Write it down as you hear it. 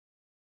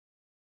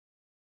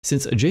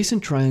Since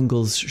adjacent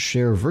triangles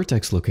share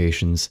vertex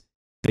locations,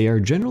 they are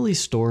generally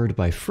stored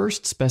by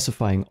first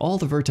specifying all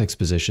the vertex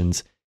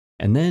positions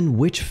and then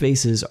which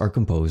faces are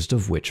composed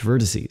of which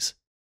vertices.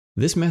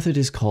 This method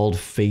is called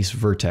face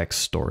vertex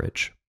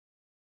storage.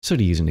 So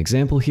to use an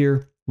example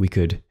here, we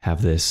could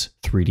have this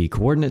 3D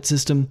coordinate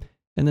system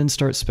and then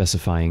start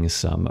specifying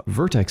some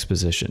vertex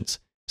positions.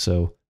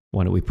 So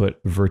why don't we put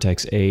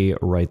vertex A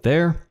right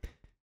there,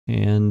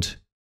 and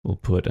we'll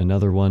put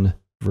another one,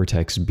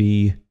 vertex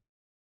B,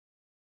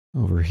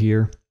 over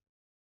here.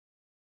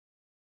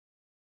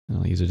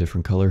 I'll use a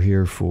different color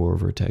here for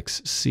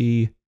vertex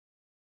C.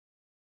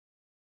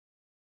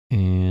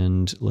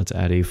 And let's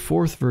add a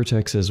fourth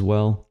vertex as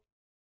well.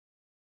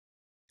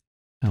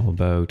 How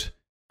about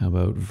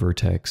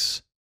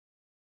vertex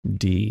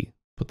D?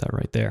 Put that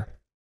right there.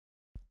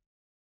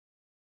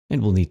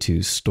 And we'll need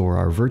to store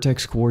our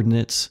vertex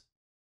coordinates.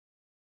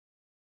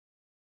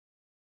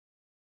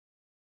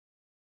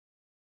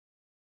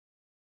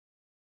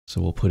 So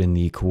we'll put in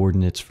the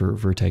coordinates for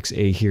vertex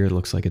A here. It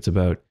looks like it's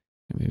about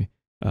maybe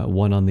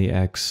 1 on the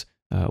X,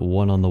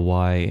 1 on the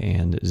Y,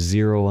 and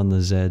 0 on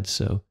the Z.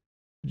 So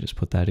just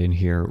put that in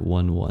here,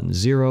 1, 1,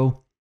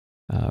 0.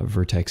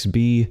 Vertex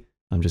B,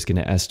 I'm just going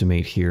to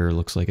estimate here.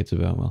 Looks like it's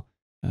about, well,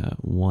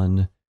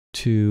 1,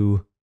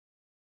 2,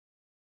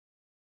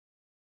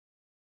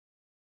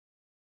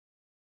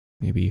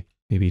 maybe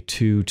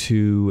 2,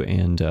 2,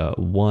 and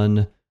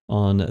 1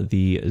 on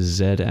the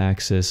Z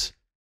axis.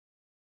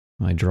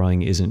 My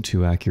drawing isn't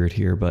too accurate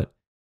here, but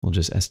we'll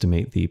just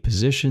estimate the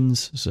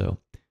positions. So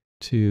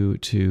 2,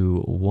 2,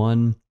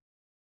 1.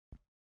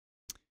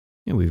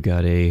 And we've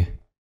got a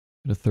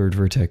third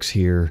vertex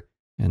here,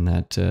 and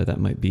that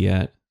might be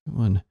at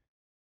 1,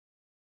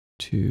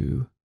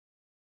 2,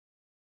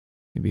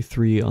 maybe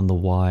 3 on the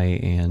Y,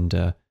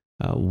 and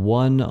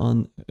 1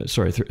 on,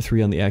 sorry,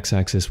 3 on the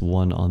X-axis,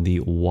 1 on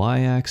the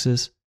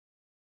Y-axis.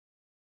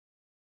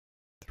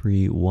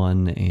 3,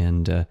 1,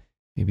 and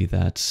maybe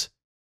that's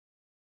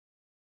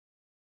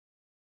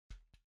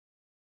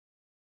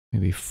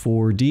maybe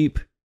 4 deep.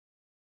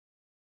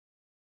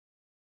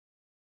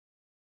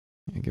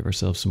 And give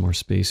ourselves some more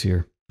space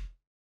here.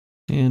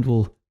 And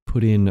we'll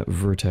put in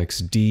vertex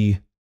D.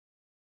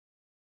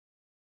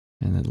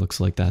 And it looks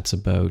like that's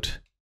about,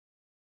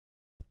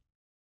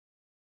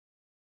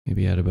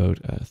 maybe at about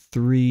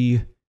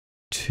 3,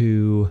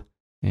 2,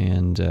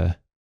 and well,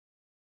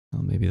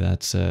 maybe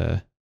that's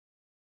about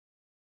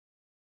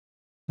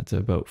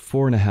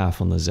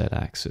 4.5 on the Z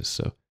axis.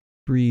 So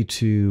 3,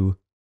 2,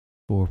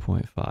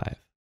 4.5.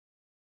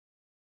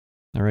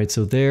 All right,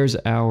 so there's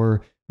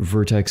our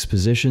vertex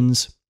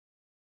positions.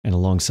 And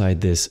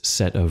alongside this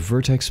set of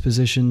vertex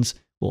positions,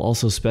 we'll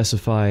also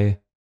specify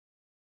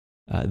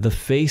the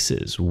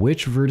faces,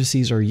 which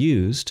vertices are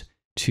used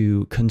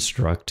to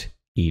construct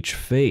each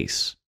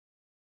face.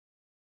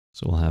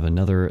 So we'll have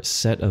another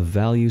set of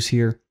values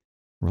here.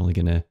 We're only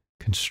going to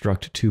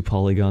construct 2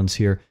 polygons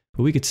here,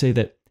 but we could say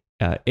that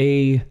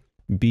A,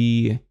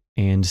 B,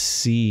 and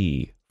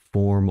C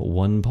form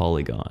 1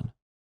 polygon.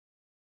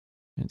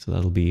 And so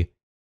that'll be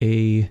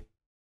A.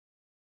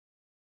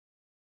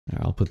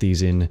 I'll put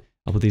these in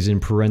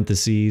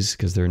parentheses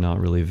because they're not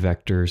really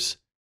vectors.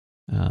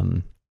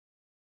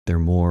 They're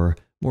more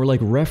like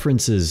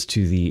references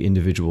to the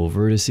individual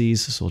vertices.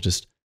 So I'll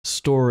just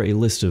store a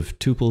list of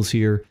tuples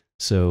here.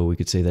 So we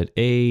could say that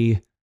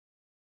A,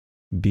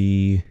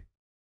 B,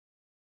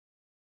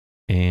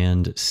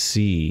 and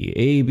C.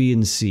 A, B,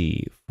 and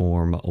C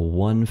form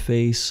 1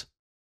 face.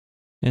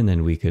 And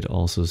then we could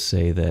also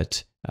say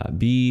that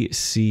B,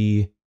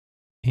 C,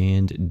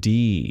 and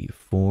D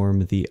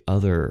form the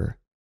other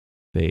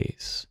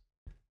face.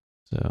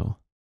 So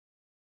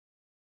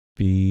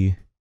B,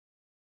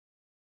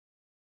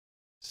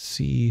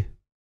 C,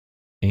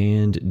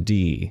 and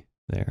D.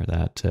 There,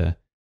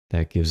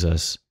 that gives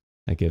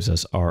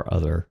us our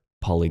other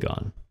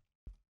polygon.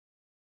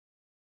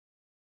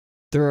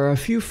 There are a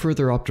few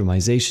further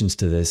optimizations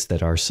to this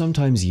that are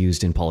sometimes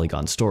used in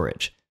polygon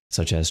storage,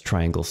 such as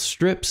triangle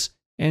strips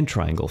and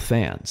triangle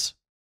fans.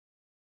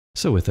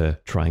 So with a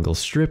triangle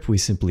strip, we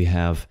simply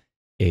have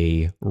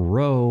a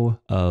row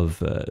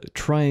of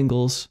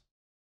triangles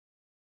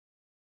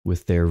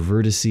with their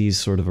vertices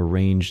sort of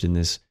arranged in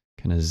this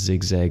kind of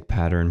zigzag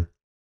pattern.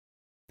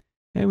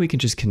 And we can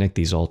just connect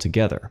these all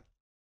together.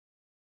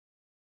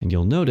 And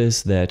you'll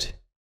notice that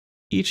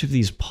each of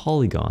these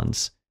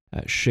polygons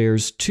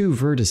shares 2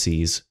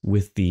 vertices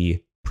with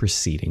the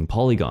preceding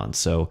polygon.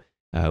 So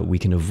we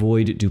can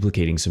avoid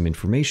duplicating some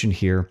information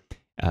here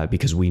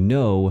because we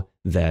know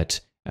that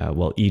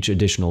well, each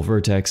additional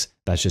vertex,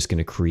 that's just going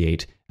to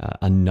create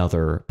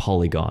another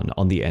polygon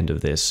on the end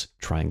of this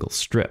triangle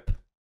strip.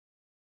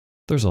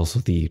 There's also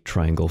the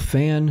triangle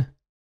fan,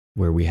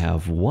 where we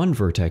have one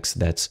vertex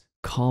that's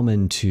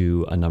common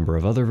to a number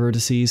of other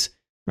vertices,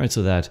 right?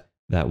 So that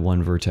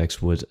one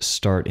vertex would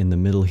start in the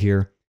middle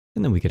here,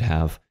 and then we could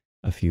have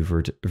a few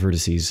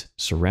vertices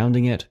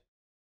surrounding it,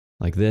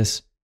 like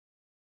this.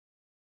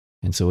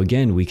 And so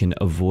again, we can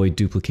avoid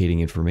duplicating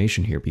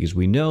information here because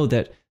we know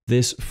that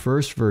this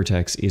first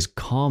vertex is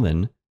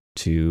common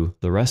to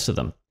the rest of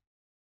them.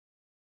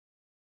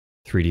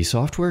 3D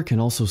software can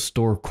also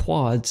store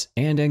quads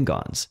and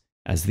ngons,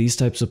 as these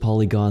types of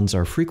polygons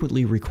are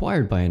frequently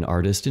required by an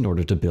artist in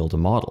order to build a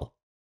model.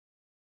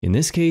 In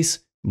this case,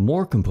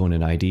 more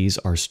component IDs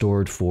are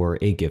stored for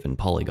a given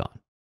polygon.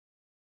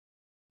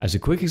 As a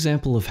quick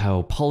example of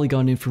how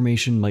polygon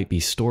information might be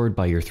stored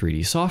by your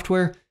 3D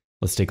software,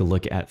 let's take a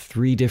look at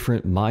 3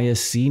 different Maya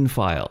scene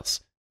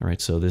files. All right,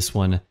 so this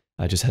one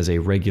just has a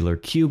regular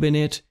cube in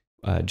it,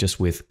 just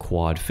with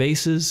quad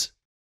faces.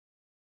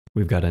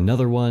 We've got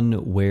another one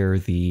where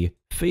the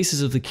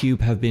faces of the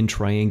cube have been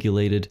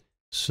triangulated,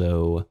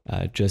 so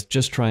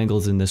just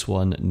triangles in this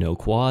one, no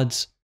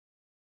quads.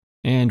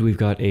 And we've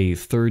got a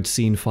third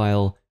scene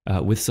file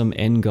with some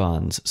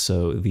ngons,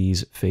 so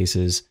these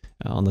faces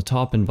on the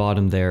top and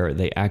bottom there,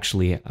 they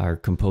actually are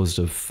composed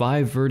of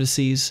 5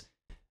 vertices.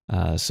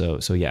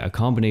 So yeah, a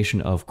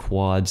combination of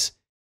quads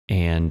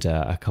and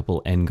a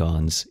couple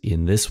ngons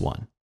in this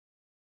one.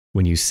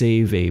 When you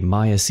save a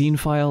Maya scene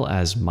file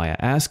as Maya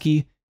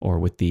ASCII or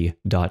with the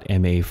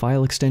 .ma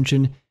file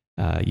extension,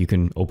 you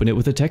can open it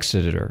with a text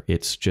editor.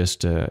 It's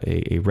just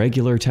a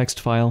regular text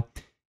file.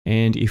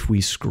 And if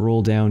we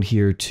scroll down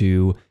here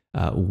to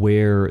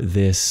where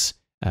this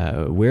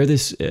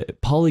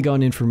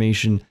polygon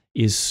information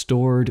is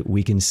stored,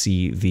 we can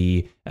see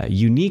the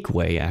unique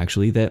way,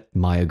 actually, that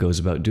Maya goes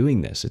about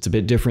doing this. It's a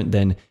bit different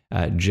than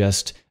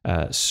just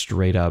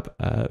straight up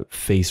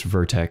face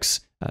vertex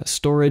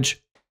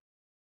storage,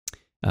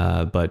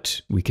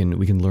 but we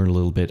can learn a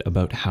little bit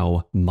about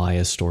how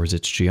Maya stores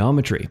its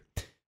geometry.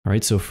 All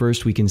right, so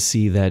first we can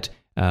see that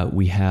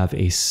we have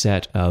a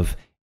set of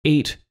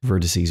 8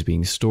 vertices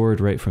being stored,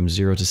 right, from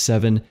 0 to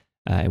 7,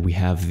 and we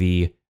have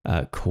the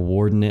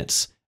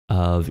coordinates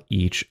of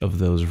each of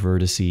those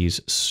vertices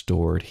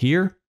stored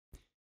here.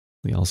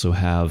 We also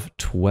have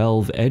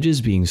 12 edges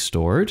being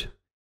stored,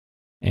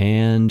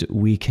 and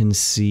we can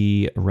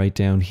see right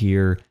down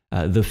here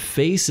the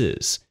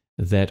faces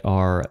that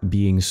are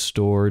being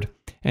stored.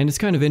 And it's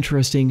kind of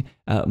interesting,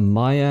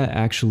 Maya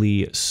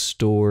actually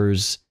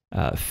stores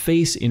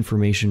face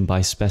information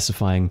by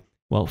specifying,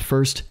 well,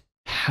 first,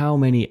 how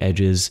many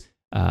edges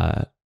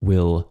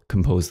will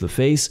compose the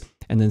face,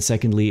 and then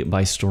secondly,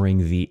 by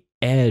storing the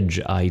edge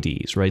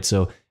IDs, right?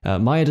 So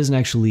Maya doesn't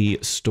actually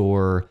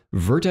store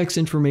vertex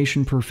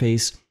information per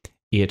face.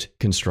 It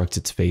constructs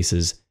its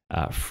faces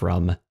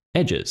from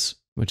edges,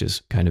 which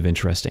is kind of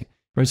interesting,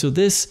 right? So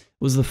this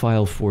was the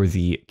file for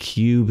the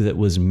cube that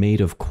was made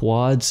of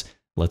quads.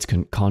 Let's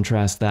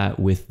contrast that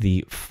with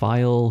the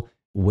file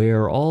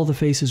where all the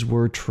faces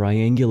were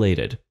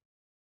triangulated.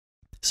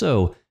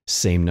 So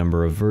same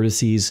number of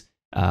vertices.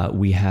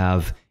 We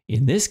have,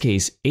 in this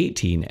case,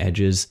 18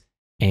 edges,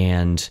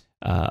 and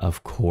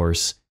of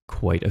course,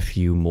 quite a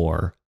few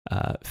more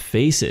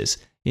faces.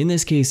 In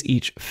this case,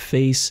 each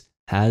face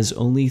has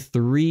only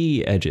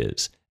 3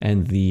 edges,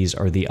 and these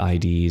are the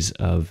IDs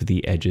of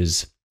the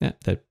edges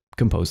that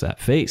compose that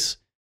face.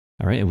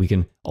 All right, and we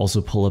can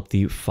also pull up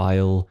the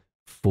file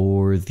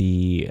for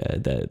the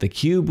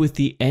cube with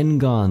the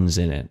ngons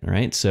in it. All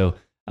right, so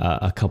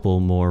a couple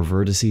more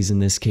vertices in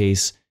this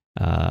case,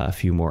 a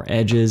few more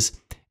edges,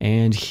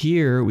 and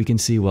here we can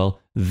see, well,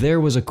 there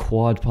was a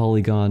quad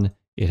polygon.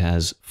 It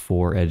has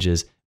 4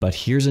 edges, but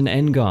here's an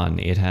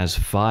ngon. It has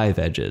 5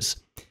 edges.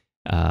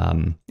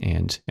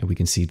 And we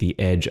can see the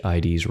edge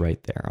IDs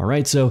right there. All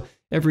right, so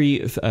every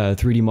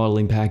 3D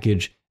modeling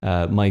package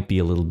might be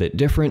a little bit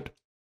different.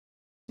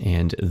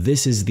 And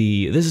this is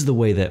the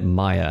way that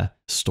Maya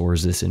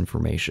stores this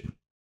information.